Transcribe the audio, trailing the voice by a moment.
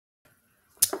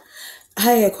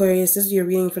Hi, Aquarius. This is your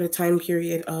reading for the time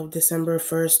period of December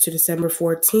 1st to December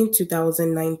 14th,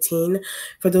 2019.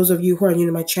 For those of you who are new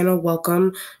to my channel,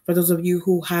 welcome. For those of you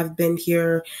who have been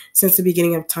here since the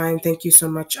beginning of time, thank you so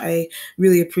much. I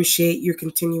really appreciate your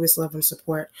continuous love and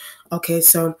support. Okay,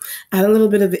 so I had a little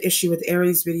bit of an issue with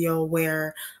Aries video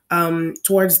where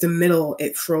towards the middle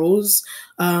it froze,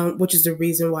 which is the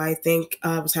reason why I think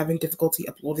I was having difficulty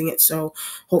uploading it. So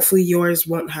hopefully yours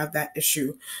won't have that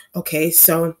issue. Okay,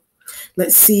 so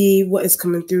let's see what is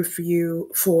coming through for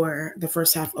you for the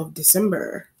first half of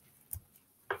December.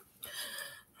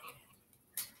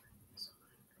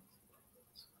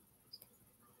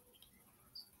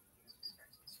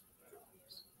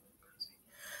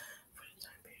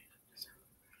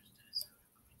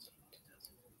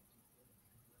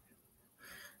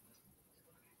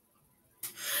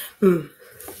 Mm.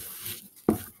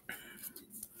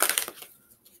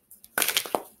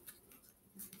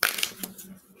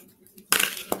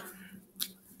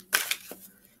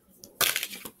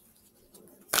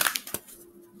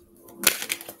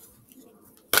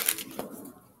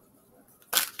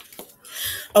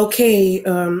 Okay,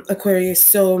 Aquarius.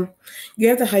 So you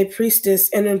have the High Priestess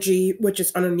energy, which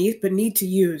is underneath, but need to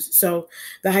use. So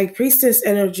the High Priestess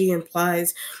energy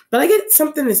implies, but I get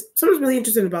something's really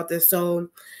interesting about this. So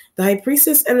the High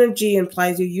Priestess energy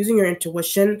implies you're using your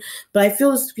intuition, but I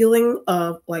feel this feeling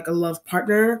of like a love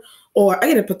partner, or I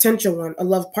get a potential one, a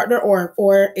love partner, or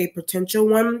a potential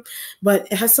one, but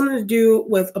it has something to do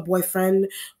with a boyfriend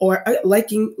or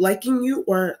liking you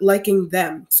or liking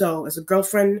them. So as a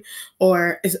girlfriend,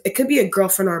 or it could be a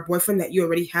girlfriend or a boyfriend that you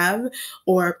already have,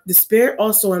 or the spirit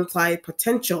also implied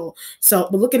potential. So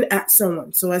we're looking at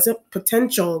someone. So as a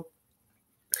potential,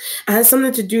 it has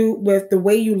something to do with the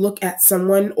way you look at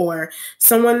someone, or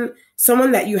someone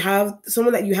that you have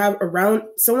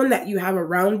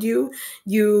around, you.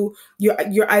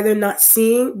 You're either not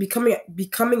seeing becoming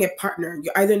a partner.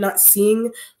 You're either not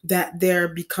seeing that they're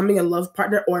becoming a love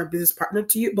partner or a business partner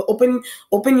to you. But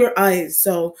open your eyes.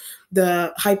 So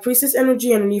the High Priestess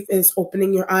energy underneath is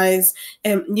opening your eyes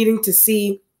and needing to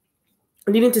see.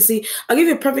 I'll give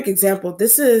you a perfect example.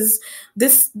 This is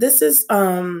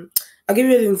I'll give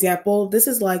you an example. This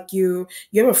is like you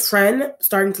have a friend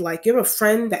starting to like. You have a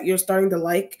friend that you're starting to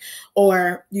like,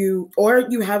 or you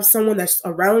have someone that's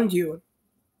around you,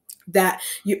 that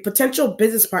you potential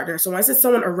business partner. So when I said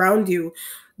someone around you,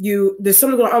 there's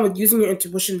something going on with using your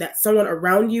intuition, that someone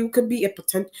around you could be a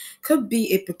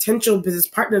potential business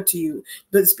partner to you.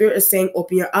 But the spirit is saying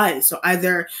open your eyes. So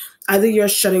either you're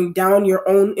shutting down your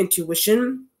own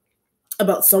intuition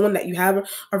about someone that you have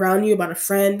around you, about a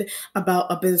friend,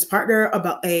 about a business partner,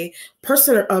 about a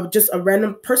person, or of just a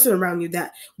random person around you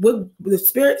that would, the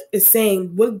spirit is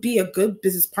saying, would be a good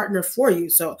business partner for you.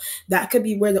 So that could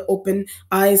be where the open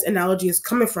eyes analogy is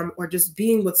coming from, or just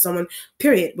being with someone,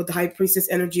 period, with the High Priestess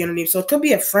energy underneath. So it could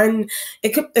be a friend. It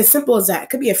could, as simple as that. It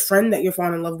could be a friend that you're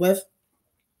falling in love with,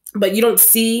 but you don't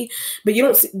see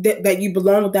that you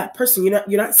belong with that person. You're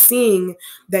not seeing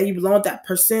that you belong with that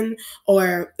person.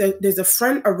 Or there's a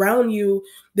friend around you.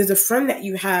 There's a friend that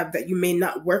you have that you may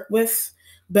not work with,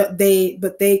 but they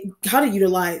how to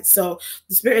utilize. So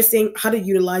the spirit is saying how to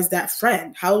utilize that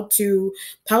friend, how to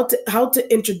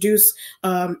introduce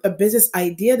a business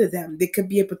idea to them. They could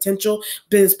be a potential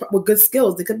business with good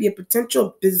skills. They could be a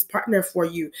potential business partner for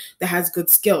you that has good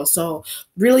skills. So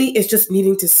really, it's just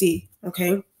needing to see.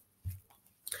 Okay.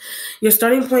 Your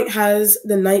starting point has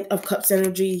the Knight of Cups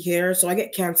energy here. So I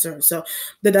get Cancer. So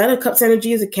the Knight of Cups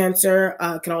energy is a Cancer.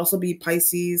 Can also be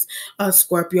Pisces,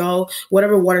 Scorpio,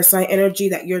 whatever water sign energy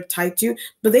that you're tied to.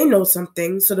 But they know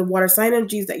something. So the water sign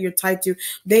energies that you're tied to,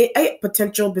 they a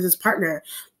potential business partner.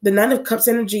 The Nine of Cups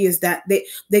energy is that they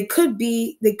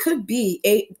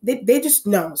just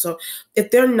know. So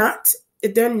if they're not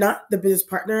the business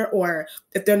partner, or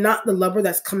if they're not the lover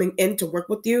that's coming in to work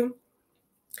with you,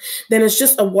 then it's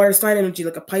just a water sign energy,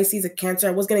 like a Pisces, a Cancer.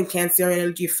 I was getting Cancer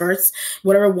energy first.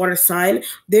 Whatever water sign,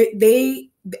 they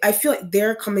I feel like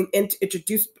they're coming in to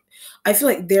introduce. I feel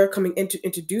like they're coming in to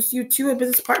introduce you to a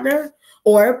business partner.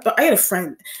 But I had a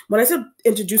friend. When I said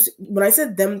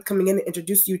them coming in to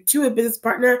introduce you to a business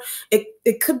partner,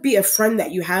 it could be a friend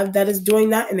that you have that is doing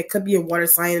that, and it could be a water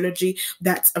sign energy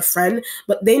that's a friend,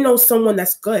 but they know someone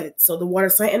that's good. So the water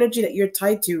sign energy that you're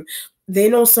tied to, they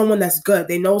know someone that's good.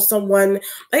 They know someone,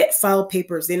 like, file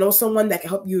papers. They know someone that can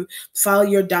help you file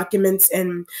your documents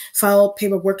and file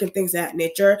paperwork and things of that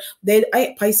nature.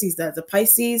 Pisces does. The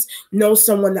Pisces knows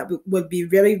someone that would be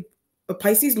A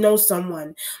Pisces knows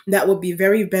someone that would be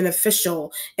very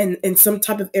beneficial in some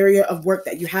type of area of work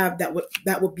that you have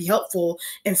that would be helpful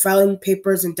in filing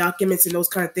papers and documents and those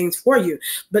kind of things for you.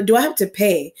 But do I have to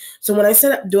pay? So when I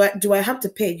said do I have to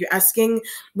pay? You're asking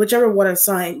whichever water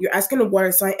sign. You're asking the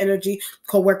water sign energy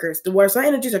co-workers. The water sign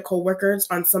energies are co-workers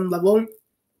on some level.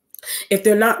 If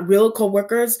they're not real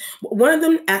coworkers, one of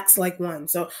them acts like one.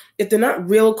 So if they're not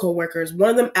real coworkers,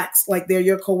 one of them acts like they're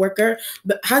your coworker,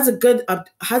 but has a good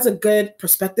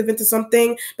perspective into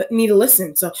something, but need to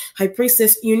listen. So High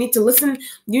Priestess, you need to listen.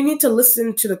 You need to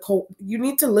listen to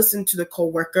the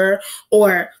coworker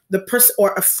or the person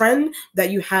or a friend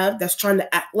that you have that's trying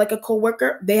to act like a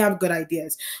coworker. They have good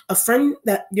ideas. A friend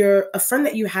that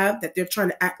you have that they're trying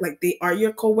to act like they are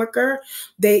your coworker.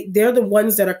 They're the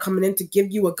ones that are coming in to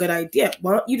give you a good idea.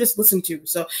 Why don't you just listen to?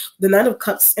 So the Nine of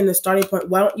Cups in the starting point.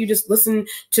 Why don't you just listen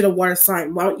to the water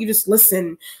sign? Why don't you just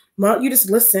listen? Why don't you just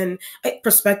listen?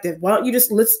 Perspective. Why don't you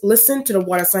just listen to the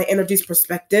water sign energy's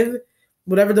perspective?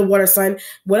 Whatever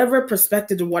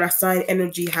perspective the water sign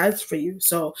energy has for you.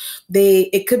 So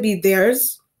it could be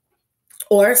theirs,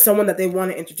 or someone that they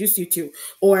want to introduce you to,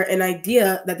 or an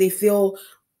idea that they feel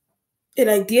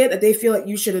like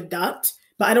you should adopt,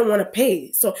 but I don't want to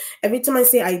pay. So every time I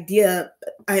say an idea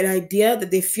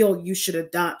that they feel you should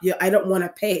adopt, I don't want to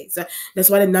pay. So that's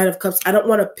why the Nine of Cups, I don't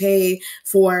want to pay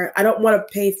for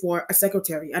a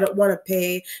secretary. I don't want to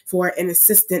pay for an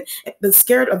assistant, but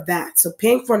scared of that. So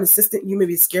paying for an assistant, you may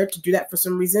be scared to do that for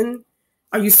some reason.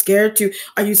 Are you scared to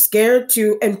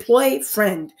employ a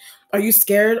friend? Are you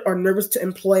scared or nervous to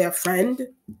employ a friend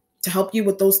to help you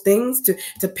with those things,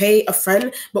 to pay a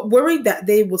friend, but worried that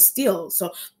they will steal?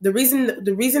 So the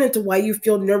reason into why you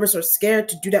feel nervous or scared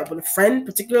to do that with a friend,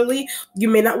 particularly, you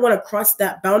may not want to cross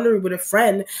that boundary with a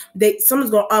friend. Someone's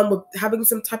going on with having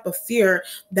some type of fear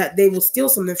that they will steal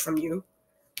something from you.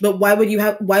 But why would you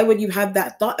have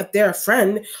that thought if they're a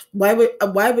friend?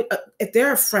 If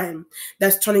they're a friend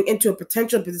that's turning into a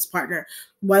potential business partner,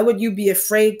 why would you be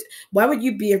afraid? Why would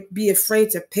you be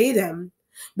afraid to pay them?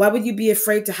 Why would you be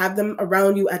afraid to have them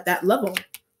around you at that level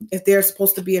if they're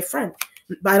supposed to be a friend?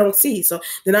 But I don't see. So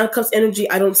the Nine of Cups energy,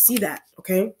 I don't see that.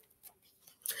 Okay.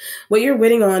 What you're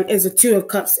waiting on is a Two of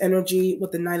Cups energy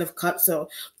with the Nine of Cups. So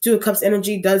Two of Cups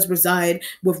energy does reside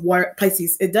with water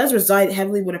Pisces. It does reside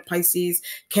heavily with a Pisces,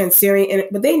 Cancerian,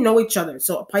 but they know each other.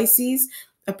 So a Pisces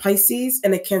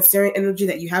and a Cancerian energy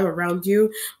that you have around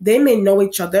you, they may know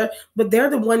each other, but they're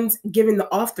the ones giving the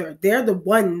offer. They're the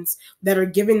ones that are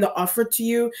giving the offer to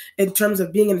you in terms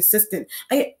of being an assistant.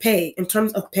 I get pay, in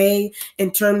terms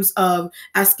of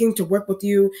asking to work with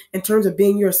you, in terms of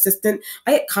being your assistant.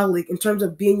 I get colleague, in terms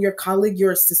of being your colleague,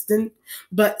 your assistant.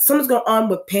 But something's going on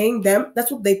with paying them.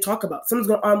 That's what they talk about. Something's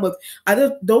going on with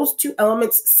either those two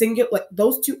elements, singular, like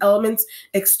those two elements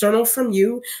external from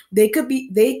you. They could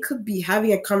be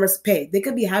having a They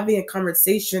could be having a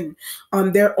conversation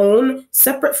on their own,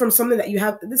 separate from something that you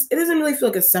have. It doesn't really feel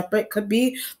like a separate. Could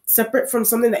be separate from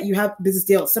something that you have business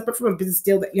deal, separate from a business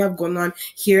deal that you have going on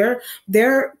here.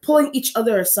 They're pulling each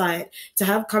other aside to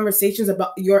have conversations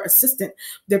about your assistant.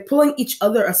 They're pulling each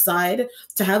other aside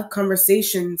to have a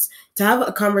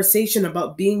conversation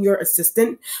about being your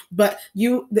assistant. But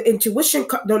the intuition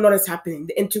card, don't know what's happening.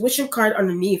 The intuition card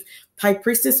underneath, High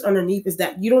Priestess underneath, is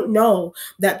that you don't know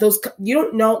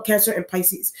Cancer and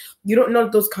Pisces. You don't know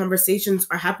that those conversations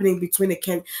are happening between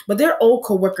but they're old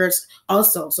co-workers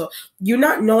also. So you're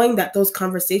not knowing that those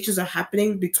conversations are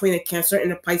happening between a Cancer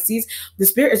and a Pisces. The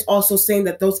Spirit is also saying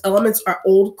that those elements are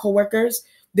old co-workers.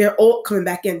 They're all coming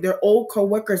back in. They're old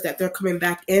co-workers that they're coming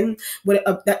back in.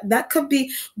 That could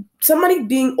be somebody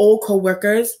being old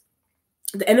co-workers.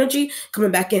 The energy coming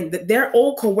back in, that they're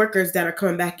old co-workers that are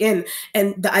coming back in,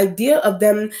 and the idea of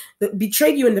them that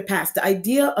betrayed you in the past, the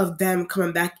idea of them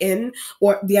coming back in,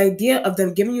 or the idea of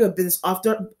them giving you a business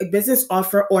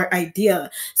offer or idea,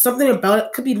 something about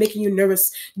it could be making you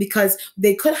nervous because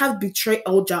they could have betrayed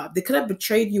old job. They could have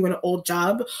betrayed you in an old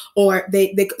job, or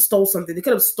they stole something. They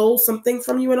could have stole something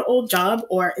from you in an old job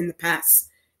or in the past.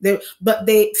 But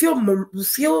they feel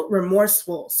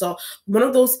remorseful. So one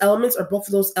of those elements or both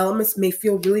of those elements may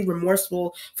feel really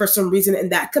remorseful for some reason,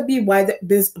 and that could be why the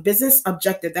business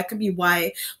objective. That could be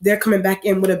why they're coming back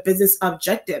in with a business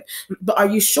objective. But are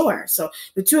you sure? So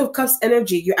the Two of Cups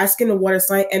energy, you're asking the water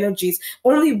sign energies,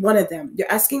 only one of them.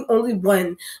 You're asking only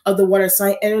one of the water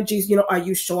sign energies. Are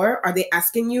you sure? Are they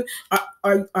asking you?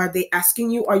 Are they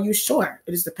asking you? Are you sure?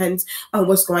 It just depends on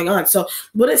what's going on. So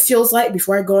what it feels like,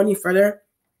 before I go any further,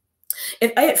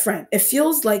 If I had friend, it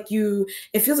feels like you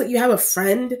have a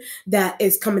friend that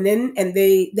is coming in and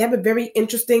they have a very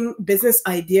interesting business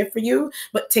idea for you,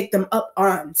 but take them up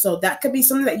on. So that could be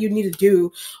something that you need to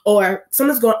do, or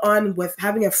something's going on with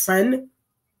having a friend.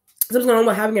 Something's going on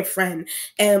with having a friend,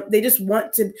 and they just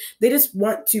want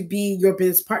to be your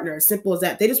business partner. Simple as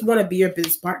that. They just want to be your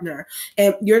business partner,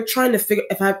 and you're trying to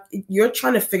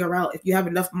figure out if you have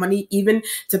enough money even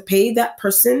to pay that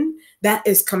person that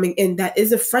is coming in, that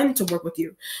is a friend, to work with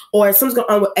you. Or something's going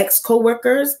on with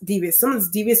ex-co-workers, devious. Someone's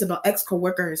devious about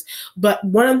ex-co-workers, but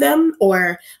one of them,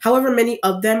 or however many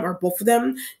of them, or both of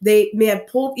them, they may have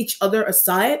pulled each other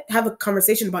aside, have a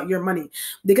conversation about your money.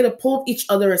 They could have pulled each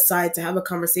other aside to have a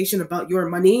conversation about your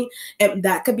money, and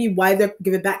that could be why they're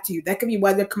giving it back to you. That could be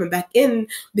why they're coming back in,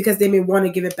 because they may want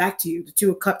to give it back to you. The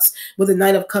Two of Cups with the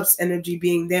Knight of Cups energy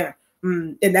being there.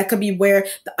 And that could be where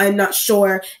the I'm not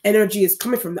sure energy is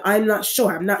coming from. I'm not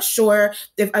sure. I'm not sure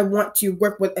if I want to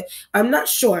work with. I'm not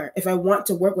sure if I want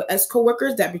to work with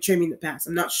ex-co-workers that betrayed me in the past.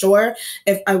 I'm not sure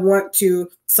if I want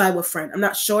to side with friend. I'm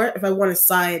not sure if I want to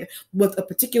side with a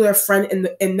particular friend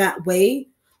in that way.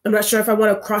 I'm not sure if I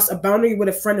want to cross a boundary with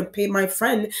a friend and pay my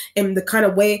friend in the kind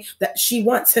of way that she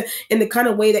wants, in the kind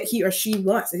of way that he or she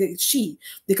wants.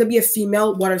 They could be a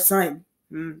female water sign.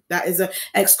 That is a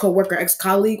ex-co-worker,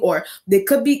 ex-colleague, or they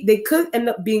could end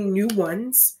up being new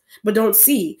ones, but don't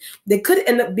see. They could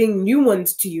end up being new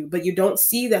ones to you, but you don't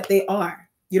see that they are.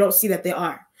 You don't see that they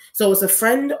are. So it's a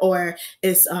friend, or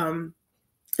it's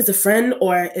a friend,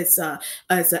 or it's a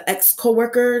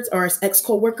ex-co-workers, or it's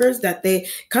ex-co-workers that they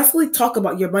constantly talk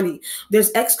about your money.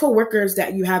 There's ex-co-workers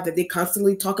that you have that they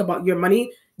constantly talk about your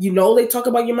money. You know they talk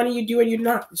about your money, you do or you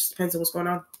not. It just depends on what's going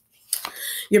on.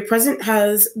 Your present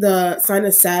has the sign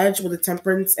of Sag with the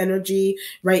temperance energy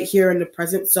right here in the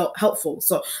present. So helpful.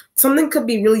 So something could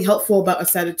be really helpful about a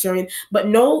Sagittarian, but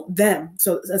know them.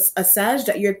 So a Sag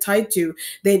that you're tied to,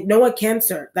 they know a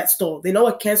Cancer that stole. They know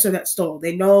a Cancer that stole.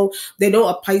 They know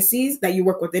a Pisces that you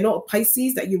work with. They know a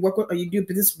Pisces that you work with or you do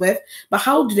business with. But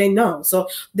how do they know? So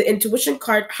the intuition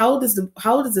card, how does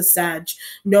a Sag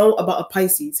know about a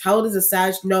Pisces? How does a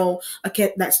Sag know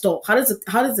that stole? How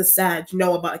does a Sag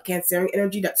know about a Cancerian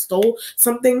energy that stole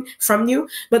something from you?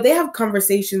 But they have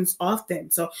conversations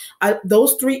often. So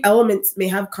those three elements may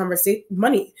have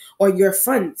money or your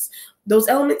funds. Those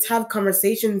elements have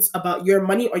conversations about your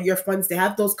money or your funds. They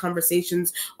have those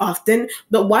conversations often.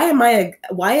 But why am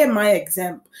I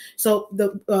exempt? So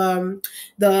the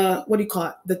what do you call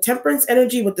it? The temperance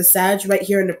energy with the Sag right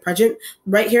here in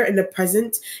the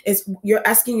present is you're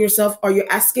asking yourself, or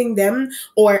you're asking them,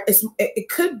 or it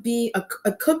could be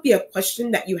a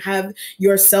question that you have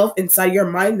yourself inside your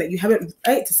mind that you haven't,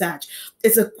 right, to Sag.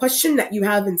 It's a question that you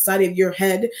have inside of your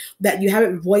head that you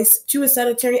haven't voiced to a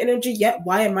Sagittarian energy yet.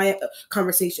 Why am I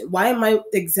conversation? Why am I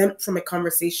exempt from a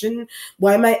conversation?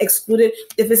 Why am I excluded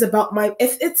if it's about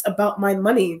my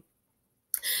money?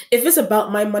 If it's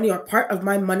about my money or part of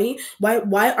my money, why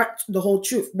aren't the whole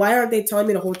truth? Why aren't they telling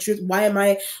me the whole truth? Why am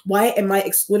I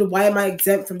excluded? Why am I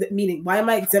exempt from the meeting? Why am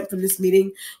I exempt from this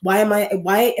meeting? Why am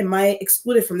I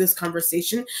excluded from this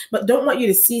conversation? But don't want you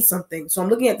to see something. So I'm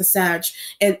looking at the Sag,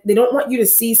 and they don't want you to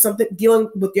see something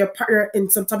dealing with your partner in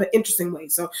some type of interesting way.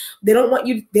 So they don't want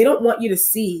you to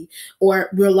see or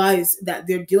realize that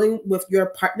they're dealing with your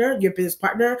partner, your business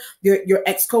partner, your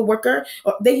ex-co-worker,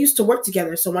 or they used to work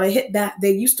together. So when I hit that,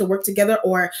 they used to work together,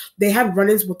 or they had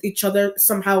run-ins with each other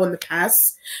somehow in the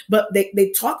past, but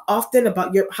they talk often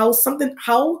about how something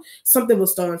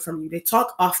was stolen from you. They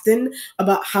talk often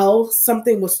about how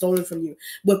something was stolen from you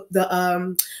with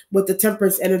the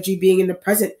temperance energy being in the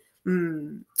present.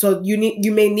 So you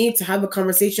may need to have a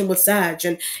conversation with Sag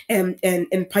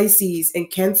and Pisces and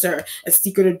Cancer, a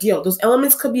secretive deal. Those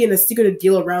elements could be in a secretive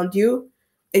deal around you,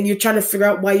 and you're trying to figure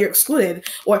out why you're excluded.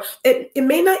 Or it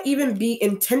may not even be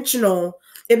intentional.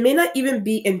 It may not even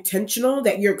be intentional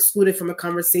that you're excluded from a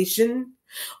conversation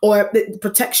or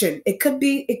protection. It could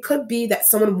be that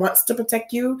someone wants to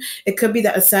protect you. It could be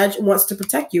that a Sag wants to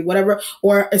protect you, whatever,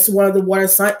 or it's one of the water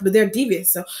sign, but they're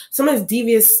devious. So someone is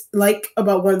devious, like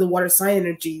about one of the water sign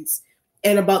energies,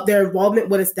 and about their involvement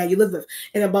with us that you live with,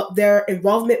 and about their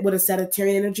involvement with a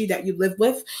Sagittarian energy that you live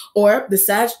with, or the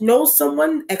Sag knows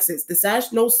someone exes. The Sag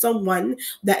knows someone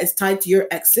that is tied to your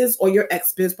exes or your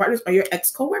ex-business partners or your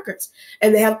ex-co-workers,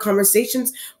 and they have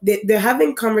conversations. They're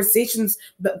having conversations,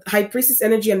 but High Priestess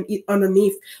energy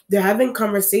underneath. They're having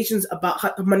conversations about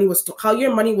how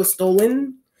your money was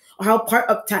stolen, or how part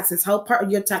of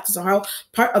your taxes, or how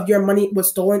part of your money was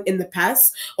stolen in the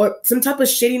past, or some type of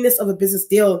shadiness of a business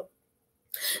deal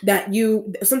that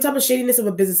you, some type of shadiness of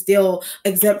a business deal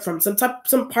exempt from, some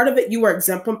part of it you are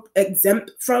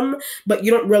exempt from, but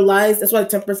you don't realize. That's why the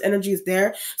temperance energy is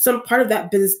there. Some part of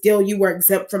that business deal you were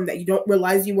exempt from that you don't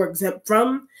realize you were exempt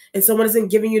from. And someone isn't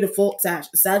giving you the full Sag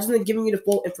isn't giving you the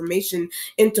full information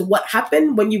into what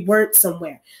happened when you weren't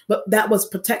somewhere. But that was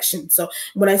protection. So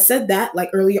when I said that, like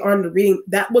earlier on in the reading,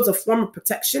 that was a form of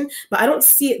protection, but I don't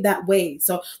see it that way.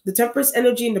 So the temperance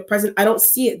energy in the present, I don't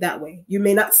see it that way. You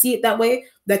may not see it that way.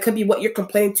 That could be what you're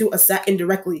complaining to a Sat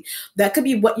indirectly. That could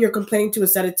be what you're complaining to a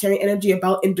Sagittarian energy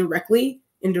about indirectly.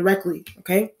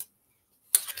 Okay.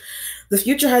 The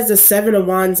future has the 7 of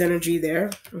Wands energy there.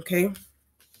 Okay.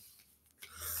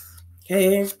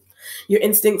 Your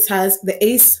instincts has the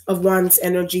Ace of Wands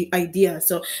energy idea.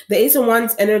 So the Ace of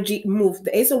Wands energy move.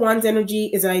 The Ace of Wands energy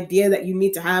is an idea that you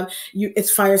need to have.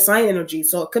 It's fire sign energy.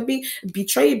 So it could be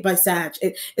betrayed by Sag.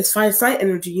 It's fire sign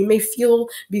energy. You may feel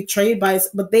betrayed by,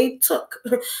 but they took.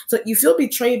 So you feel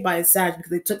betrayed by a Sag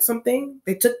because they took something.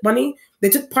 They took money. They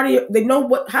took part of your, they know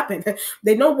what happened.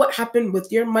 They know what happened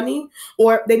with your money,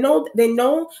 or they know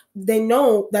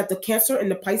that the Cancer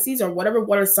and the Pisces or whatever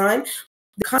water sign,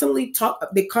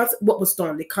 what was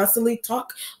stolen. They constantly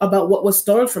talk about what was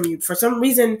stolen from you. For some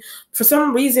reason,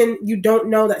 you don't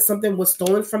know that something was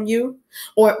stolen from you,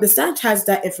 or the Sag has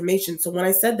that information. So when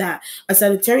I said that, a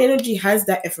Sagittarian energy has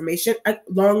that information a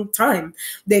long time.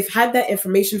 They've had that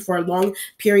information for a long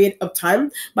period of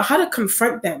time, but how to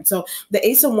confront them. So the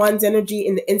Ace of Wands energy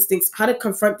in the instincts, how to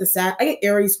confront the Sag. I get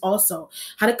Aries also.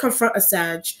 How to confront a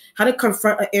Sag, how to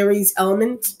confront an Aries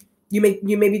element. You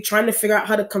may be trying to figure out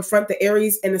how to confront the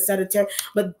Aries and the Sagittarius,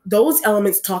 but those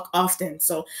elements talk often.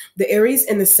 So the Aries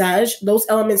and the Sag, those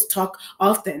elements talk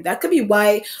often. That could be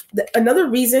why another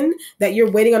reason that you're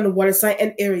waiting on the water sign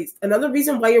and Aries. Another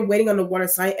reason why you're waiting on the water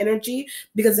sign energy,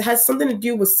 because it has something to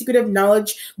do with secretive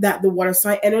knowledge that the water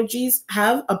sign energies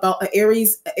have about an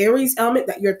Aries element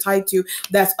that you're tied to,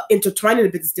 that's intertwined in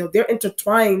the business deal. They're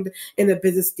intertwined in the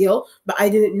business deal, but I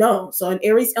didn't know. So an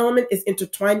Aries element is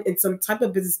intertwined in some type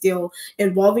of business deal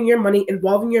involving your money,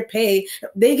 involving your pay.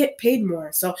 They get paid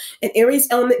more. So an Aries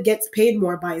element gets paid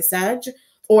more by a Sag,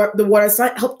 or the water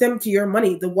sign help them to your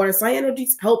money. The water sign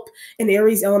energies help an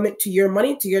Aries element to your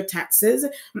money, to your taxes.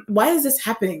 Why is this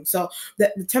happening? So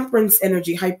the temperance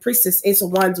energy, High Priestess, Ace of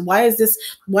Wands. Why is this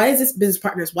business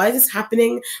partners? Why is this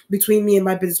happening between me and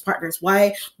my business partners?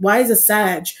 Why is a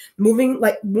Sag moving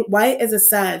like? Why is a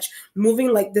Sag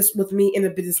moving like this with me in a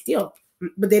business deal?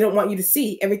 But they don't want you to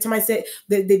see. Every time I say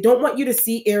they don't want you to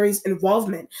see Aries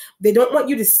involvement. They don't want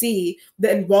you to see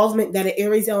the involvement that an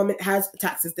Aries element has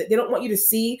taxes. They don't want you to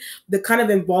see the kind of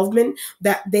involvement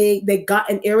that they got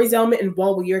an Aries element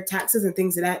involved with your taxes and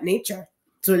things of that nature.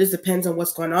 So it just depends on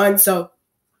what's going on. So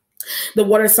the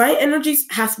water sign energies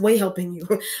halfway helping you.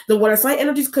 The water sign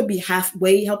energies could be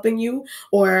halfway helping you,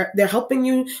 or they're helping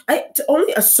you to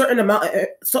only a certain amount.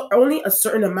 So only a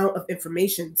certain amount of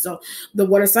information. So the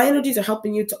water sign energies are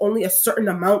helping you to only a certain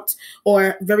amount,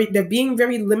 or they're being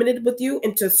very limited with you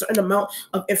into a certain amount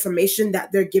of information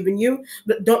that they're giving you.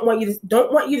 But don't want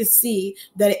you to see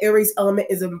that an Aries element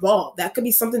is involved. That could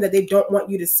be something that they don't want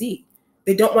you to see.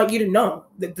 They don't want you to know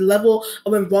the level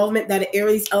of involvement that an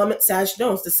Aries element Sag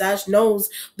knows. The Sag knows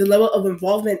the level of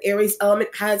involvement Aries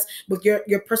element has with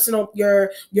your personal,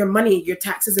 your money, your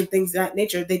taxes, and things of that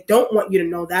nature. They don't want you to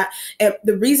know that. And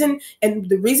the reason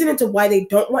into why they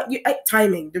don't want you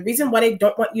timing. The reason why they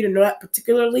don't want you to know that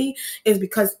particularly is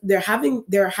because they're having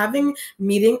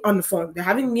meeting on the phone. They're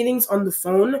having meetings on the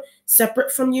phone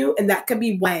separate from you, and that could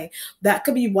be why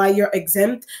you're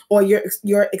exempt, or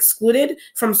you're excluded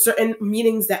from certain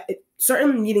meetings that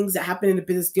happen in the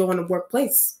business deal in the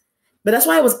workplace. But that's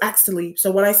why I was asked to leave. So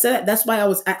when I said that's why I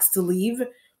was asked to leave.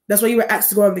 That's why you were asked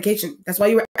to go on vacation. That's why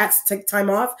you were asked to take time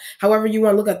off. However you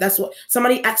want to look at it. That's what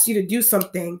somebody asks you to do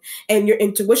something, and your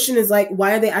intuition is like,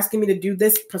 why are they asking me to do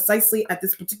this precisely at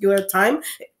this particular time?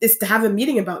 It's to have a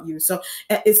meeting about you. So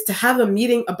it's to have a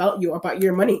meeting about you, about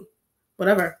your money,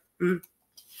 whatever.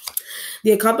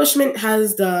 The accomplishment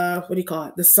has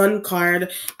the Sun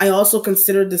card. I also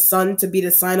consider the Sun to be the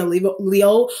sign of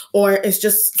Leo, or it's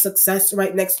just success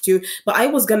right next to, but I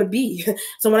was going to be.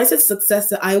 So when I said success,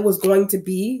 that I was going to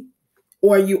be,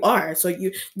 or you are. So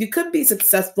you could be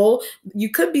successful.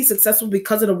 You could be successful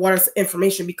because of the water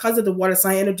information, because of the water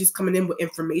sign energies coming in with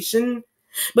information,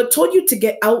 but told you to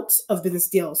get out of business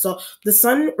deal. So the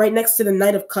Sun right next to the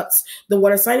Knight of Cups, the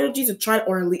water sign energies are trying,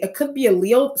 or it could be a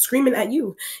Leo screaming at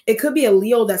you. It could be a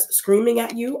Leo that's screaming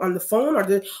at you on the phone,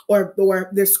 or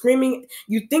they're screaming.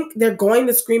 You think they're going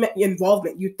to scream at your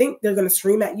involvement. You think they're going to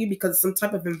scream at you because of some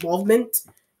type of involvement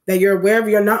that you're aware of,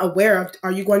 you're not aware of.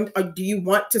 Are you going, or do you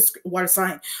want to, water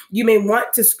sign? You may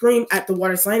want to scream at the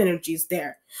water sign energies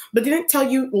there, but they didn't tell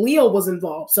you Leo was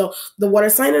involved. So the water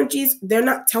sign energies, they're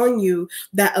not telling you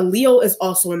that a Leo is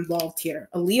also involved here.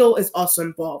 A Leo is also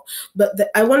involved. But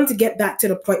I wanted to get back to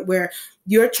the point where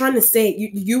you're trying to say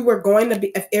you were going to be,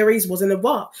 if Aries wasn't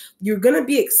involved, you're going to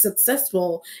be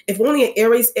successful if only an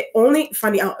Aries,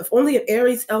 finding out if only an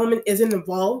Aries element isn't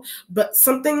involved, but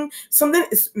something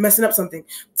is messing up something.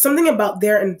 Something about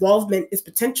their involvement is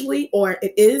potentially, or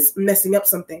it is messing up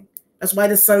something. That's why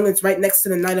the sun is right next to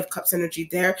the Knight of Cups energy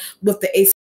there with the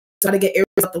Ace, how to get Aries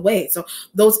out the way. So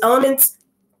those elements,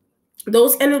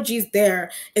 those energies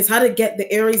there is how to get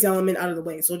the Aries element out of the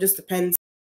way. So it just depends.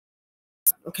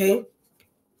 Okay.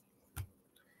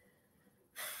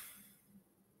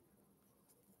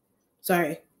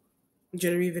 Sorry,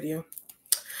 jittery video.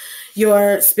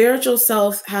 Your spiritual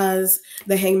self has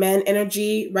the Hangman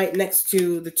energy right next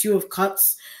to the Two of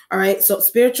Cups. All right, so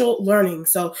spiritual learning.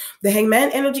 So the Hangman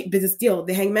energy, business deal.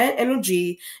 The Hangman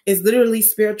energy is literally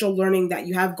spiritual learning that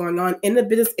you have going on in the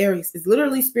business Aries. It's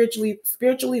literally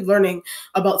spiritually learning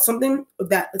about something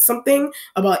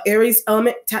about Aries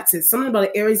element taxes, something about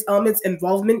Aries element's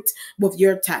involvement with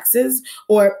your taxes,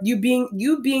 or you being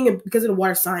because of the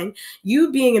water sign,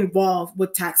 you being involved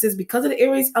with taxes because of the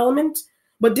Aries element,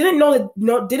 but didn't know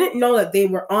that they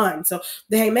were on. So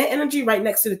the Hangman energy right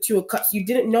next to the Two of Cups, you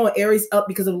didn't know Aries up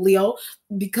because of Leo,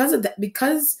 because of that,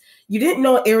 because you didn't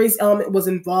know Aries element was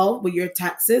involved with your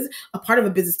taxes, a part of a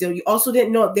business deal. You also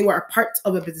didn't know they were a part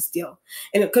of a business deal.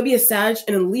 And it could be a Sag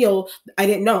and a Leo. I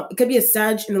didn't know. It could be a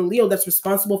Sag and a Leo that's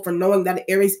responsible for knowing that the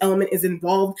Aries element is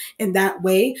involved in that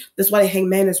way. That's why the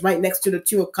Hangman is right next to the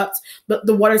Two of Cups. But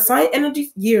the water sign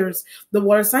energies, years. The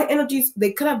water sign energies,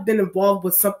 they could have been involved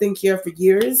with something here for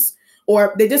years,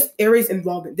 or they just Aries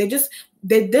involvement. They just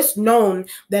known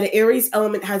that an Aries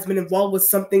element has been involved with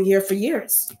something here for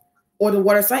years. Or the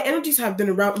water sign energies have been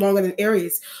around longer than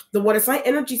Aries. The water sign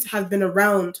energies have been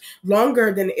around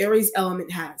longer than the Aries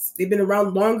element has. They've been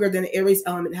around longer than the Aries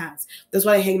element has. That's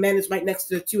why the Hangman is right next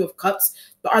to the Two of Cups.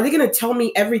 But are they going to tell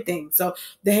me everything? So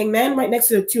the Hangman right next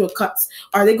to the Two of Cups.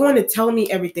 Are they going to tell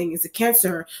me everything? Is the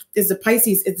Cancer? Is the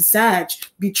Pisces? Is the Sag?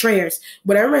 Betrayers.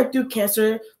 Whenever I do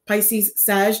Cancer, Pisces,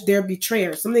 Sag, they're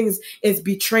betrayers. Something is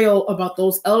betrayal about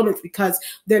those elements because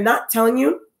they're not telling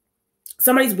you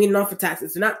somebody's weaning off for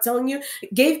taxes. They're not telling you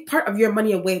gave part of your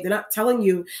money away. They're not telling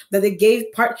you that they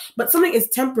gave part, but something is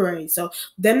temporary. So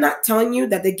they're not telling you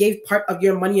that they gave part of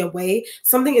your money away.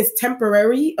 Something is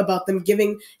temporary about them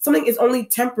giving. Something is only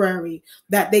temporary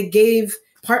that they gave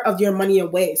part of your money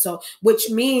away. So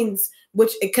which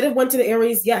it could have went to the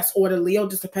Aries, yes, or the Leo,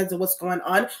 just depends on what's going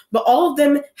on. But all of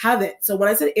them have it. So when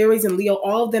I said Aries and Leo,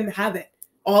 all of them have it.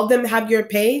 All of them have your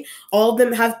pay. All of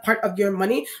them have part of your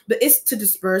money, but it's to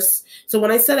disperse. So when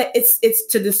I said it, it's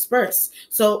to disperse.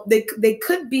 So they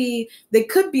could be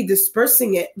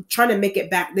dispersing it, trying to make it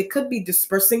back. They could be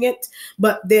dispersing it,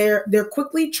 but they're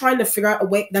quickly trying to figure out a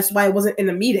way. That's why I wasn't in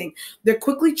a meeting. They're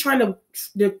quickly trying to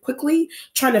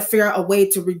figure out a way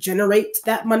to regenerate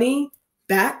that money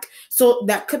back. So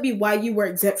that could be why you were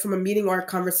exempt from a meeting or a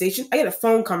conversation. I had a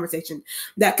phone conversation.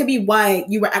 That could be why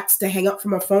you were asked to hang up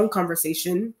from a phone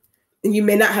conversation. And you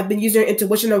may not have been using your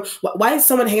intuition of why is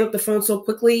someone hanging up the phone so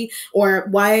quickly, or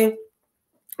why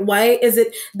is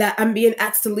it that I'm being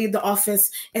asked to leave the office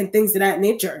and things of that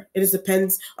nature. It just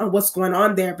depends on what's going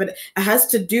on there. But it has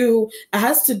to do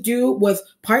with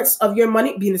parts of your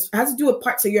money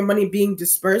being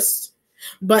dispersed.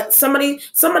 But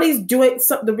somebody's doing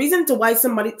the reason to why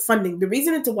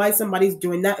somebody's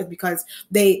doing that is because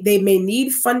they may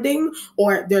need funding,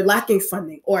 or they're lacking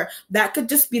funding, or that could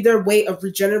just be their way of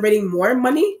regenerating more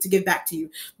money to give back to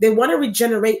you. They want to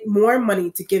regenerate more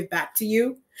money to give back to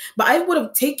you. But I would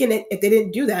have taken it if they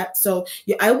didn't do that. So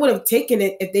yeah, I would have taken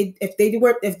it if they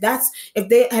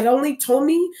had only told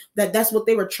me that that's what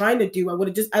they were trying to do. I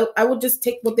would just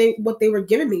take what they were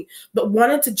giving me, but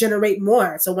wanted to generate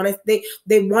more. So when they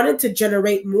wanted to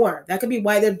generate more, that could be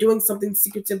why they're doing something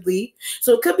secretively.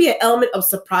 So it could be an element of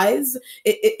surprise.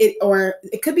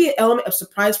 It could be an element of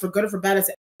surprise for good or for bad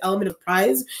as element of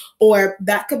prize, or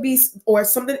that could be, or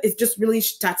something is just really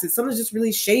taxes. Something's just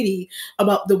really shady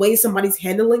about the way somebody's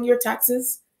handling your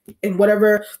taxes, and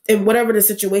whatever the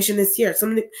situation is here.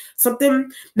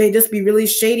 Something may just be really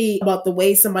shady about the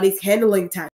way somebody's handling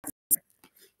taxes.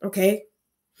 Okay,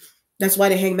 that's why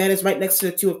the Hangman is right next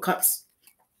to the Two of Cups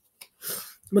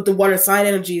with the water sign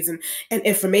energies and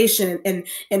information and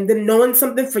then knowing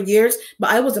something for years. But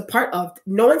I was a part of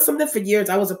knowing something for years.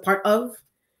 I was a part of.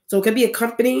 So it could be a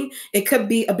company, it could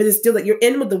be a business deal that you're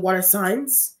in with the water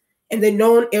signs, and they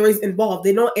know Aries involved.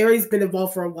 They know Aries been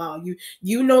involved for a while.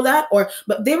 You know that,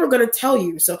 but they were going to tell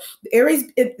you. So the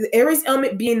Aries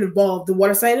element being involved, the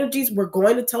water sign energies were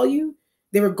going to tell you.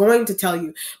 They were going to tell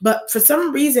you, but for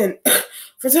some reason,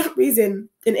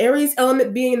 an Aries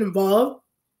element being involved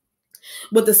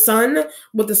with the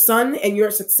sun and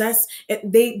your success,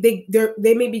 they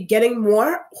may be getting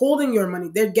more, holding your money.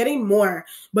 They're getting more,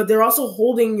 but they're also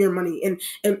holding your money,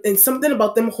 and something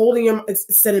about them holding your is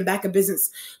setting back a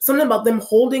business. Something about them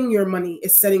holding your money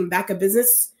is setting back a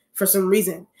business for some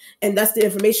reason. And that's the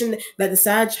information that the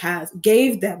Sag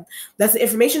gave them. That's the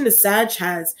information the Sag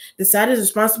has. The Sag is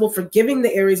responsible for giving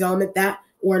the Aries element that,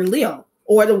 or Leo,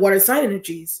 or the water sign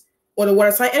energies. Or the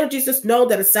water sign energies, just know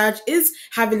that a Sag is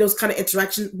having those kind of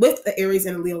interactions with the Aries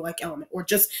and a Leo-like element, or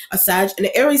just a Sag and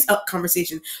an Aries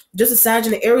conversation. Just a Sag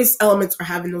and the Aries elements are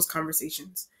having those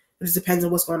conversations. It just depends on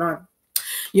what's going on.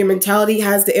 Your mentality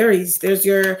has the Aries. There's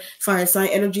your fire sign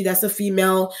energy. That's a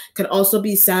female. Could also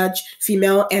be Sag,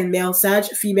 female, and male. Sag,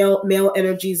 female, male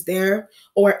energies there.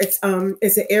 Or it's an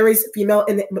Aries female,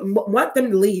 and want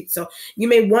them to leave. So you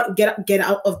may want get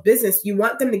out of business. You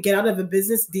want them to get out of a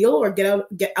business deal or get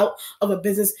out of a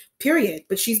business period.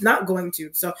 But she's not going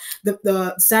to. So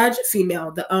the Sag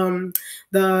female,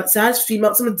 the Sag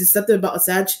female, someone deceptive about a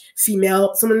Sag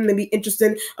female, someone may be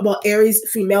interested about Aries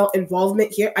female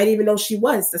involvement here. I didn't even know she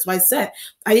was. That's why I said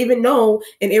I didn't even know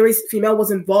an Aries female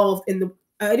was involved in the.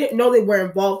 I didn't know they were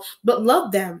involved, but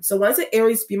love them. So when I say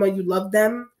Aries female, you love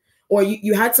them. Or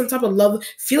you had some type of love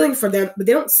feeling for them, but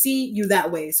they don't see you that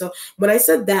way. So when I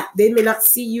said that, they may not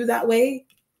see you that way,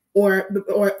 or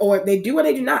they do or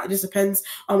they do not. It just depends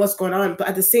on what's going on. But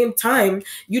at the same time,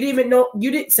 you didn't even know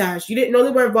Sag. You didn't know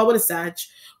they were involved with a Sag,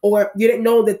 or you didn't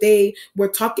know that they were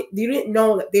talking. You didn't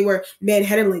know that they were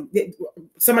manhandling.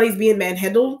 Somebody's being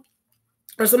manhandled,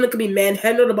 or someone could be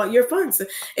manhandled about your funds.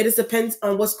 It just depends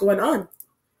on what's going on.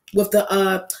 With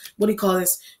the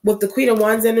with the Queen of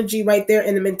Wands energy right there,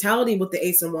 and the mentality with the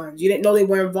Ace of Wands. You didn't know they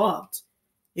were involved.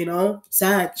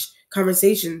 Sag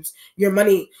conversations, your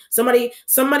money, somebody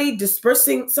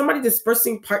dispersing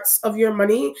parts of your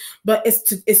money, but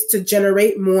it's to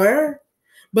generate more.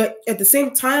 But at the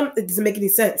same time, it doesn't make any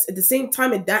sense. At the same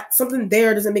time, that something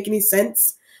there doesn't make any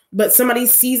sense. But somebody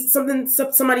sees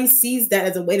that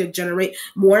as a way to generate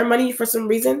more money for some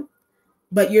reason.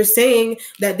 But you're saying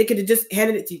that they could have just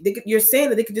handed it to you. You're saying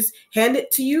that they could just hand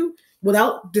it to you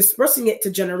without dispersing it to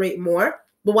generate more.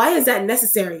 But why is that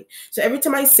necessary? So every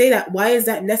time I say that, why is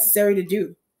that necessary to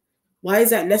do? Why is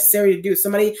that necessary to do?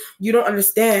 Somebody you don't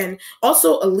understand.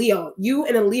 Also, a Leo. You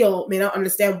and a Leo may not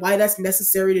understand why that's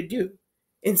necessary to do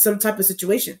in some type of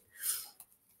situation.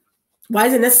 Why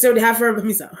is it necessary to have her?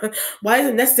 Why is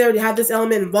it necessary to have this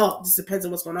element involved? This depends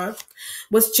on what's going on.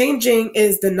 What's changing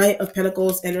is the Knight of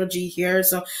Pentacles energy here.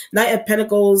 So Knight of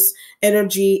Pentacles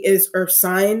energy is Earth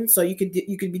sign. So you could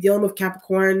be dealing with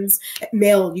Capricorns,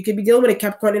 male. You could be dealing with a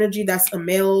Capricorn energy that's a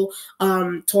male.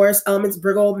 Taurus elements,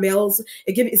 Virgo males.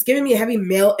 It's giving me a heavy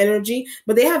male energy,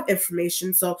 but they have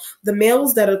information. So the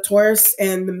males that are Taurus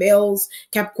and the males,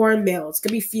 Capricorn males,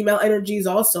 could be female energies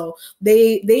also.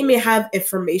 They may have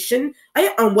information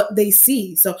on what they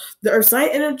see. So the Earth sign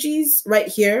energies right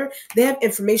here, they have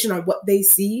information on what they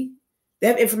see. They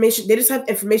have information. They just have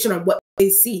information on what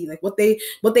they see, like what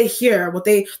they hear, but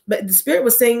the spirit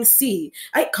was saying see.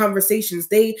 Conversations.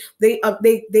 They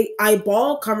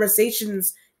eyeball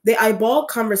conversations. They eyeball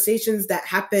conversations that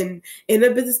happen in a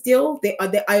business deal. They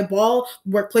eyeball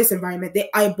workplace environment. They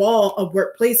eyeball a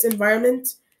workplace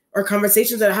environment or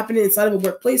conversations that are happening inside of a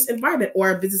workplace environment or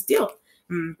a business deal.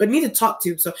 But need to talk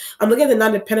to. So I'm looking at the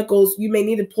Nine of Pentacles. You may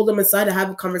need to pull them aside to have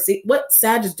a conversation. What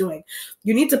Sag is doing.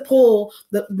 You need to pull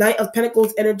the Knight of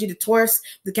Pentacles energy, the Taurus,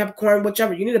 the Capricorn,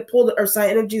 whichever. You need to pull the Earth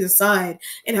sign energies aside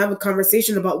and have a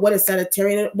conversation about what is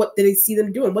Sagittarian. What did they see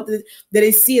them doing? What did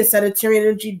they see a Sagittarian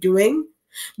energy doing?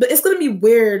 But it's going to be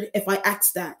weird if I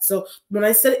ask that. So when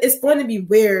I said it's going to be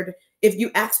weird if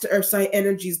you ask the Earth sign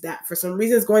energies that, for some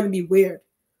reason, it's going to be weird.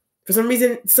 For some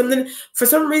reason,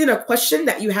 a question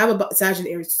that you have about Sag and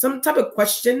Aries, some type of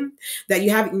question that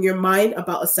you have in your mind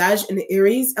about a Sag and the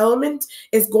Aries element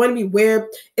is going to be weird.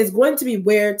 It's going to be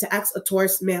weird to ask a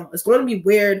Taurus male. It's going to be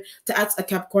weird to ask a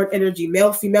Capricorn energy,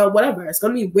 male, female, whatever. It's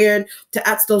going to be weird to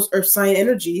ask those Earth sign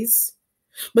energies.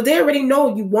 But they already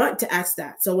know you want to ask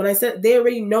that. So when I said they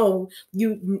already know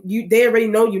they already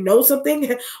know you know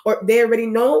something, or they already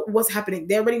know what's happening.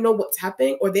 They already know what's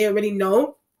happening, or they already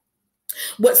know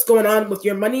what's going on with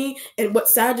your money and what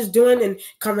Sag is doing and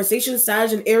conversations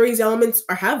Sag and Aries elements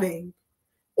are having.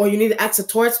 Or you need to ask a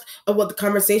Taurus of what the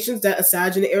conversations that a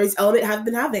Sag and the Aries element have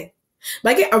been having. But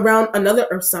I get around another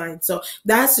earth sign. So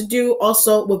that has to do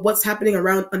also with what's happening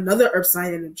around another earth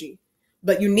sign energy.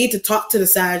 But you need to talk to the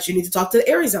Sag. You need to talk to the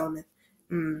Aries element.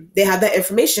 They have that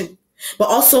information. But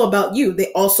also about you.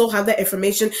 They also have that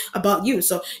information about you.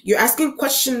 So you're asking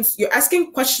questions. You're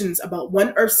asking questions about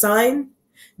one earth sign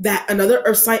that another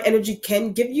earth sign energy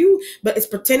can give you, but it's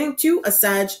pertaining to a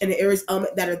Sag and an Aries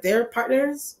element that are their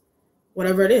partners,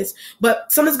 whatever it is.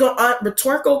 But someone's going on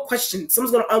rhetorical questions.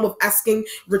 Someone's going on with asking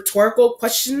rhetorical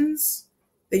questions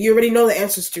that you already know the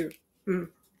answers to.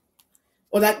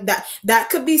 Or that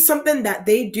could be something that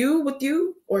they do with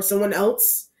you or someone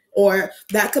else. Or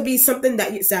that could be something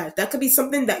that you Sag. That could be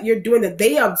something that you're doing that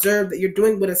they observe that you're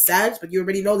doing with a Sag, but you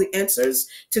already know the answers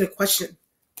to the question.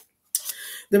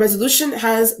 The resolution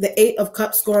has the 8 of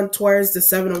Cups going towards the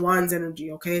 7 of Wands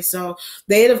energy, okay? So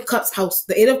the 8 of Cups house.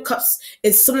 The 8 of Cups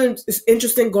is something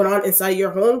interesting going on inside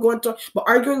your home, but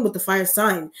arguing with the fire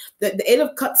sign. The 8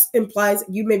 of Cups implies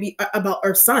you may be about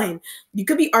earth sign. You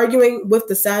could be arguing with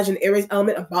the Sag and Aries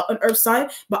element about an earth sign,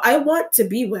 but I want to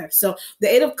be with. So the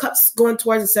 8 of Cups going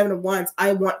towards the 7 of Wands.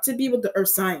 I want to be with the earth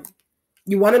sign.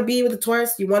 You want to be with the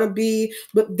Taurus, you want to be,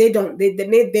 but they don't.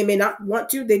 They may not want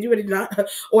to. They do it not.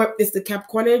 Or it's the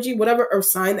Capricorn energy, whatever earth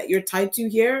sign that you're tied to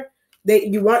here.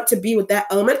 You want to be with that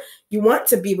element. You want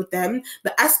to be with them,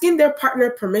 but asking their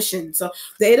partner permission. So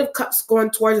the 8 of Cups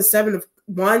going towards the 7 of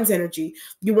Wands energy.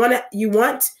 You want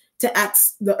to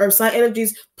ask the earth sign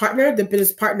energies partner, the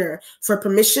business partner, for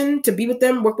permission to be with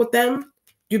them, work with them,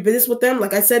 do business with them.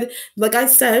 Like I said.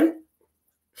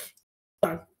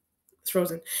 It's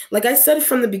frozen. Like I said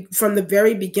from the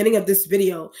very beginning of this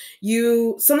video,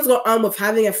 something's going on with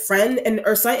having a friend, and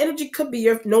earth sign energy could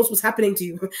be knows what's happening to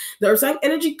you. The earth sign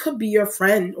energy could be your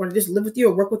friend, or just live with you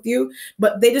or work with you,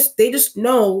 but they just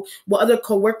know what other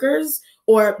coworkers,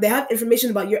 or they have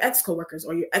information about your ex coworkers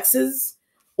or your exes,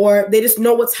 or they just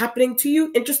know what's happening to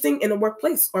you interesting in the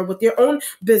workplace or with your own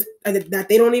business that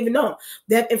they don't even know.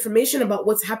 They have information about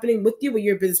what's happening with you with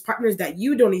your business partners that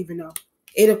you don't even know.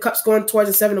 8 of Cups going towards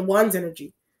the 7 of Wands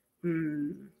energy.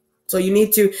 So you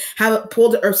need to pull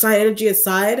the earth sign energy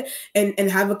aside and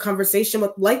have a conversation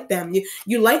with them.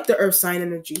 You like the earth sign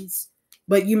energies,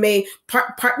 but you may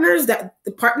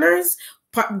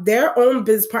their own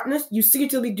business partners you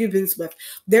secretly do business with.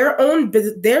 Their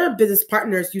business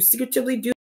partners you secretly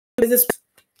do business with.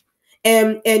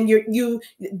 And you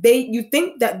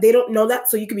think that they don't know that,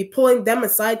 so you could be pulling them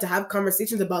aside to have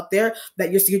conversations about that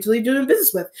you're secretly doing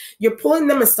business with. You're pulling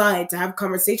them aside to have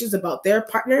conversations about their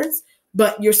partners,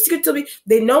 but you're secretly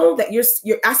they know that you're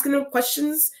asking them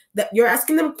questions that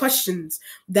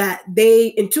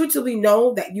they intuitively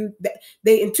know that you're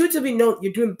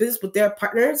doing business with their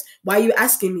partners. Why are you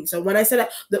asking me? So when I said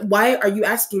that why are you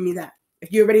asking me that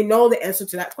if you already know the answer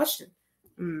to that question?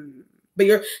 But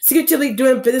you're secretly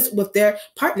doing business with their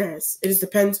partners. It just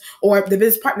depends, or the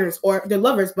business partners or their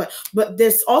lovers. But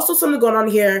there's also something going on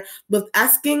here with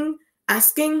asking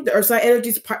the earth sign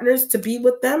energies partners to be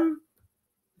with them.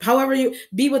 However you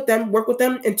be with them, work with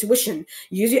them, intuition.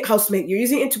 You're using housemate. You're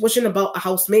using intuition about a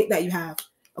housemate that you have,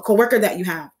 a coworker that you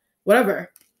have, whatever.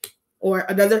 Or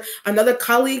another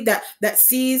colleague that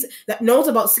knows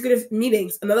about secretive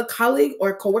meetings, another colleague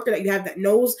or coworker that you have that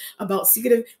knows about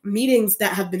secretive meetings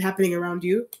that have been happening around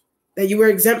you that you were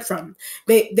exempt from.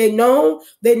 They know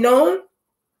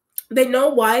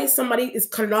why somebody is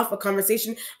cutting off a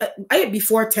conversation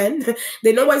before 10.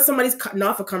 They know why somebody's cutting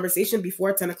off a conversation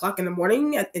before 10 o'clock in the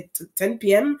morning at 10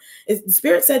 p.m. The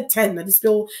spirit said 10. I just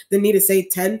feel the need to say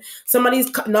 10. Somebody's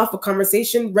cutting off a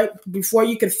conversation right before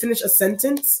you can finish a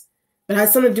sentence. It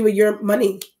has something to do with your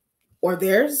money or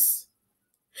theirs.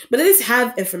 But they just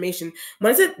have information.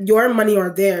 When I said your money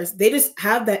or theirs, they just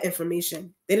have that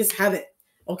information. They just have it.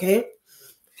 Okay?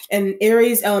 And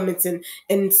Aries elements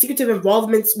and secretive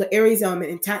involvements with Aries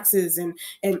element and taxes and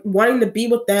wanting to be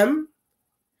with them,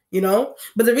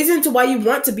 But the reason to why you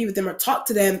want to be with them or talk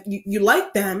to them, you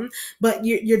like them, but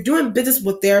you're doing business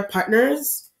with their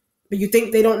partners, but you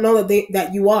think they don't know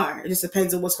that you are. It just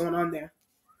depends on what's going on there.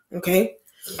 Okay?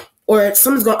 Or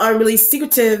someone's going on really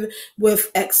secretive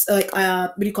with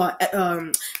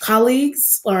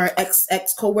colleagues or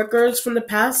ex co-workers from the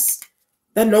past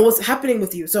that know what's happening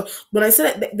with you. So when I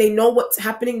said that they know what's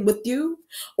happening with you,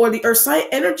 or the earth sign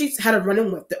energies had a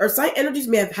run-in with. The earth sign energies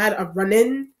may have had a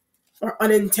run-in or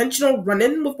unintentional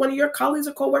run-in with one of your colleagues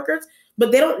or co-workers,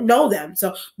 but they don't know them.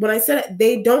 So when I said it,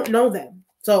 they don't know them.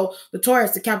 So the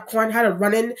Taurus, the Capricorn had a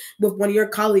run-in with one of your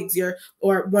colleagues,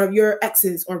 or one of your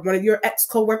exes, or one of your ex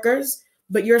co-workers,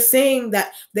 but you're saying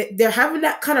that they're having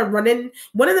that kind of run-in.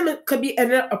 One of them could be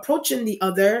approaching the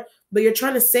other, but you're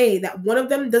trying to say that one of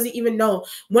them doesn't even know.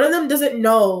 One of them doesn't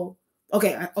know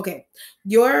Okay.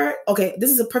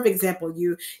 This is a perfect example.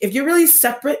 If you're really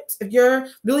separate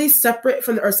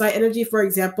from the earth sign energy, for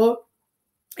example,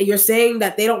 and you're saying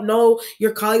that they don't know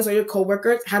your colleagues or your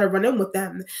coworkers, how to run in with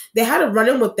them. They had to run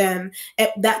in with them. And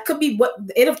that could be what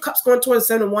the Eight of Cups going towards the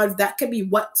Seven of Wands. That could be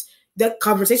what the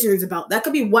conversation is about. That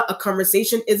could be what a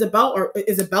conversation is about, or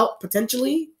is about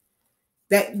potentially.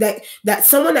 That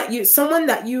someone that you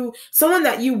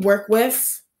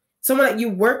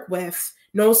work with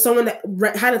knows someone that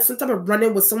had some type of run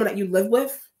in with someone that you live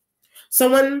with.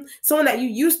 Someone that you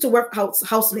used to work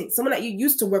housemate, someone that you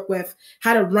used to work with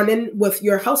had a run in with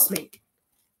your housemate,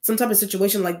 some type of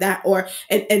situation like that, or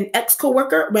an ex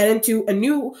coworker ran into a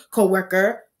new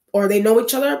coworker, or they know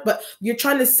each other, but you're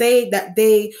trying to say that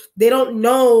they don't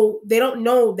know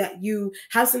that you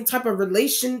have some type of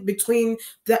relation between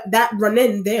that run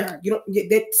in there.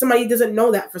 Somebody doesn't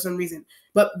know that for some reason,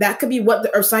 but that could be what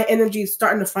the earth sign energy is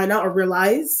starting to find out or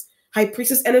realize. High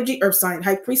priestess energy, earth sign.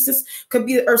 High priestess could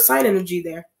be the earth sign energy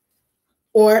there.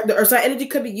 Or the earth sign energy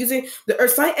could be using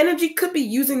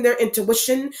their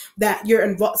intuition that you're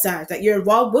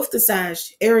involved with the Sag,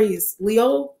 Aries,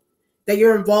 Leo, that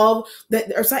you're involved, that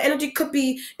the earth sign energy could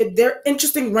be their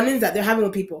interesting run-ins that they're having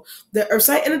with people. The earth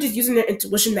sign energy is using their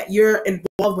intuition that you're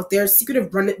involved with their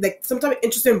secretive run-in, like some type of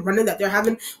interesting run-in that they're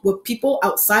having with people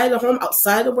outside the home,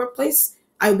 outside the workplace.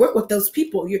 I work with those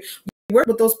people. You work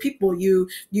with those people. You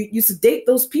used to date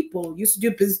those people. You used to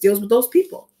do business deals with those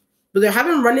people. But they're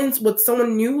having run-ins with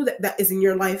someone new that is in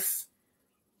your life.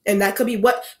 And that could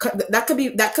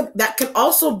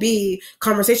also be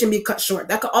conversation being cut short.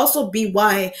 That could also be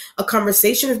why a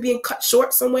conversation is being cut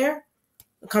short somewhere.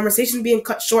 A conversation being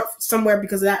cut short somewhere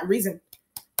because of that reason.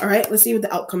 All right, let's see what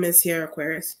the outcome is here,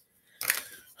 Aquarius.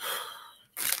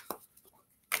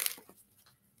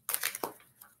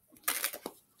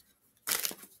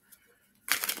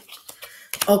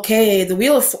 Okay, the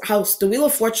Wheel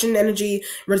of Fortune energy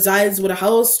resides with a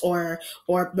house or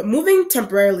moving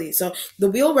temporarily. So the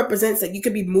wheel represents that you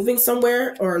could be moving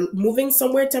somewhere or moving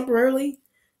somewhere temporarily,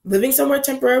 living somewhere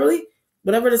temporarily,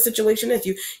 whatever the situation is.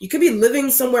 You could be living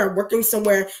somewhere, working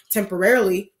somewhere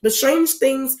temporarily, but strange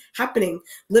things happening.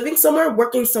 Living somewhere,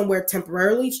 working somewhere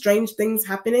temporarily, strange things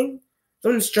happening.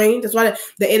 Something strange. That's why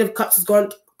the Eight of Cups is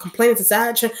going complaining to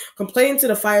Sag, complaining to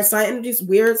the fire sign energy is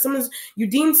weird. You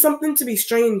deem something to be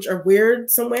strange or weird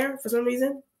somewhere for some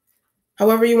reason.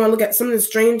 However you want to look at something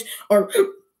strange or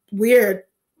weird.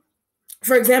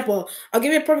 For example, I'll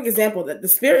give you a perfect example that the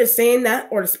spirit is saying that,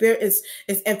 or the spirit is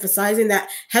emphasizing that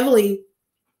heavily,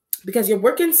 because you're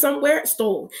working somewhere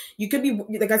stolen. You could be,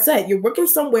 like I said, you're working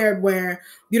somewhere where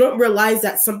you don't realize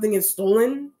that something is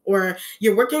stolen, or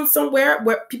you're working somewhere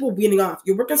where people are weaning off.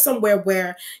 You're working somewhere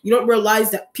where you don't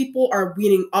realize that people are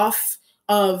weaning off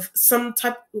of some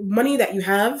type of money that you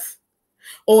have,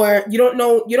 or you don't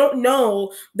know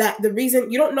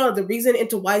the reason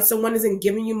into why someone isn't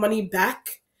giving you money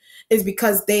back is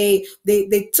because they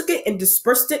took it and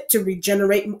dispersed it to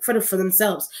regenerate for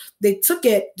themselves. They took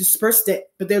it, dispersed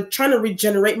it, but they're trying to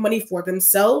regenerate money for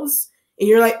themselves. And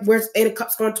you're like, where's Eight of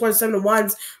Cups going towards Seven of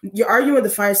Wands? You're arguing with the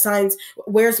fire signs.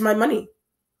 Where's my money?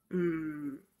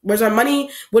 Where's my money?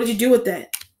 What did you do with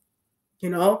that?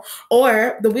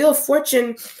 Or the Wheel of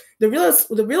Fortune. The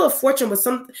Wheel of Fortune was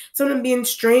something being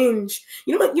strange.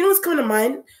 You know what's coming to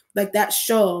mind? Like that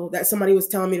show that somebody was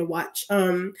telling me to watch.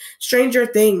 Stranger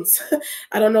Things.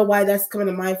 I don't know why that's coming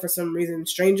to mind for some reason.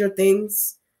 Stranger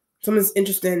Things. Something's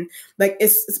interesting. Like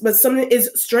but something is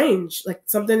strange. Like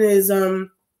something is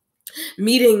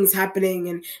meetings happening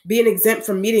and being exempt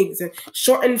from meetings and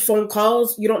shortened phone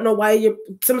calls. You don't know why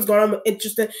something's going on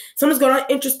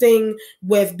interesting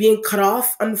with being cut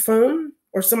off on the phone,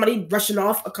 or somebody rushing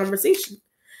off a conversation.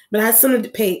 But it has something to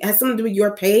pay. It has something to do with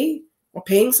your pay or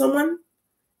paying someone.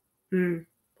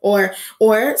 Or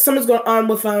something's going on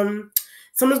with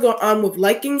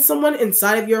liking someone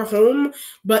inside of your home,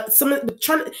 but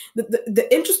the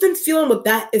interesting feeling with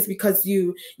that is because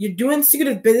you're doing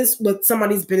secretive business with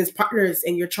somebody's business partners,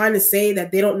 and you're trying to say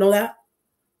that they don't know that,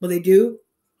 but they do.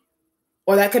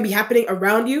 Or that could be happening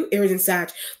around you, Aries and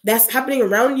Sag. That's happening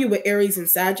around you with Aries and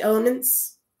Sag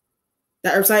elements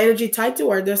that earth sign energy tied to,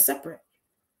 or they're separate.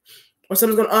 Or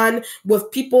something's going on with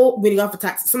people weaning off of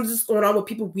taxes. Something's going on with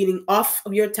people weaning off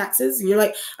of your taxes. And you're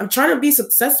like, I'm trying to be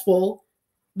successful,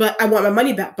 but I want my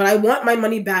money back. But I want my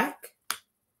money back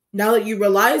now that you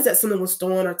realize that something was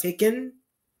stolen or taken.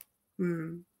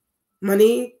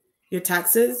 Money, your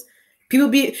taxes. People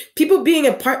being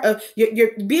a part of,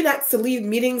 you're being asked to leave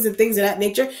meetings and things of that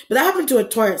nature. But that happened to a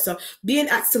Taurus. So being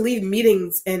asked to leave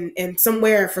meetings and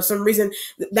somewhere for some reason,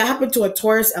 that happened to a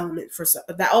Taurus element.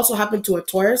 That also happened to a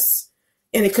Taurus.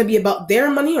 And it could be about their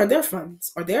money or their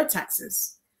funds or their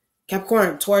taxes.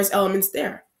 Capricorn, Taurus elements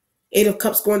there. Eight of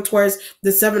Cups going towards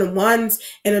the Seven of Wands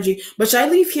energy. But should I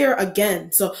leave here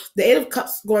again? So the Eight of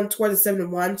Cups going towards the Seven of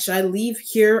Wands. Should I leave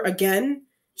here again?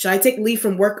 Should I take leave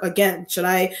from work again? Should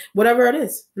I, whatever it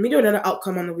is. Let me do another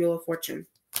outcome on the Wheel of Fortune.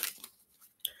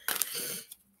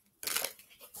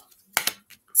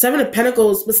 Seven of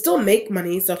Pentacles, but still make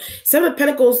money. So Seven of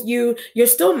Pentacles, you're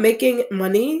still making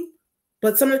money,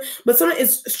 but something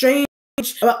is strange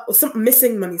about some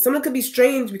missing money. Something could be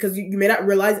strange because you may not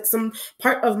realize that some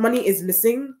part of money is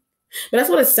missing. But that's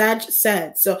what a Sag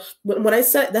said. So when I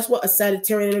said that's what a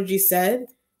Sagittarian energy said,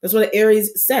 that's what the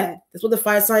Aries said. That's what the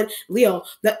fire sign Leo,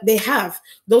 that they have.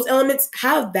 Those elements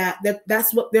have that.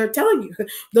 That's what they're telling you.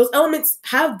 Those elements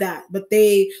have that, but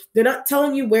they're not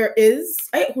telling you where is.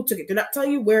 Who took it? They're not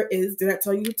telling you where is. They're not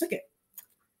telling you who took it.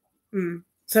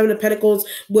 Seven of Pentacles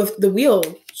with the Wheel.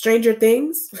 Stranger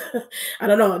Things. I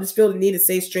don't know. I just feel the need to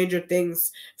say Stranger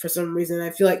Things for some reason. I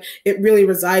feel like it really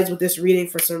resides with this reading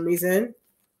for some reason.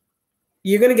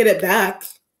 You're going to get it back,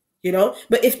 you know?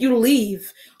 But if you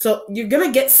leave, so you're going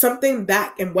to get something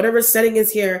back. And whatever setting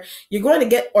is here, you're going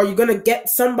to get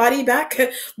somebody back.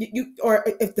 Or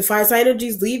if the fire sign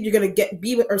energies leave, you're going to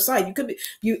be with Earth sign.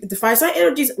 If the fire sign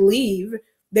energies leave,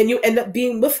 then you end up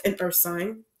being with an Earth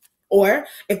sign. Or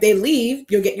if they leave,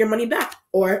 you'll get your money back.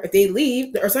 Or if they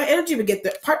leave, the Earth sign energy will get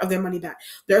the part of their money back.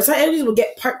 The Earth sign energies will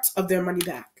get parts of their money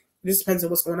back. It just depends on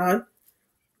what's going on.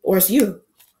 Or it's you.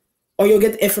 Or you'll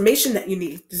get the information that you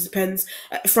need. This depends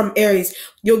from Aries.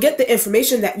 You'll get the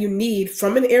information that you need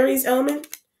from an Aries element.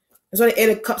 That's why the Eight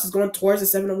of Cups is going towards the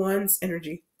Seven of Wands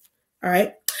energy. All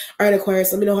right,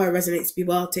 Aquarius. Let me know how it resonates. Be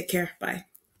well. Take care. Bye.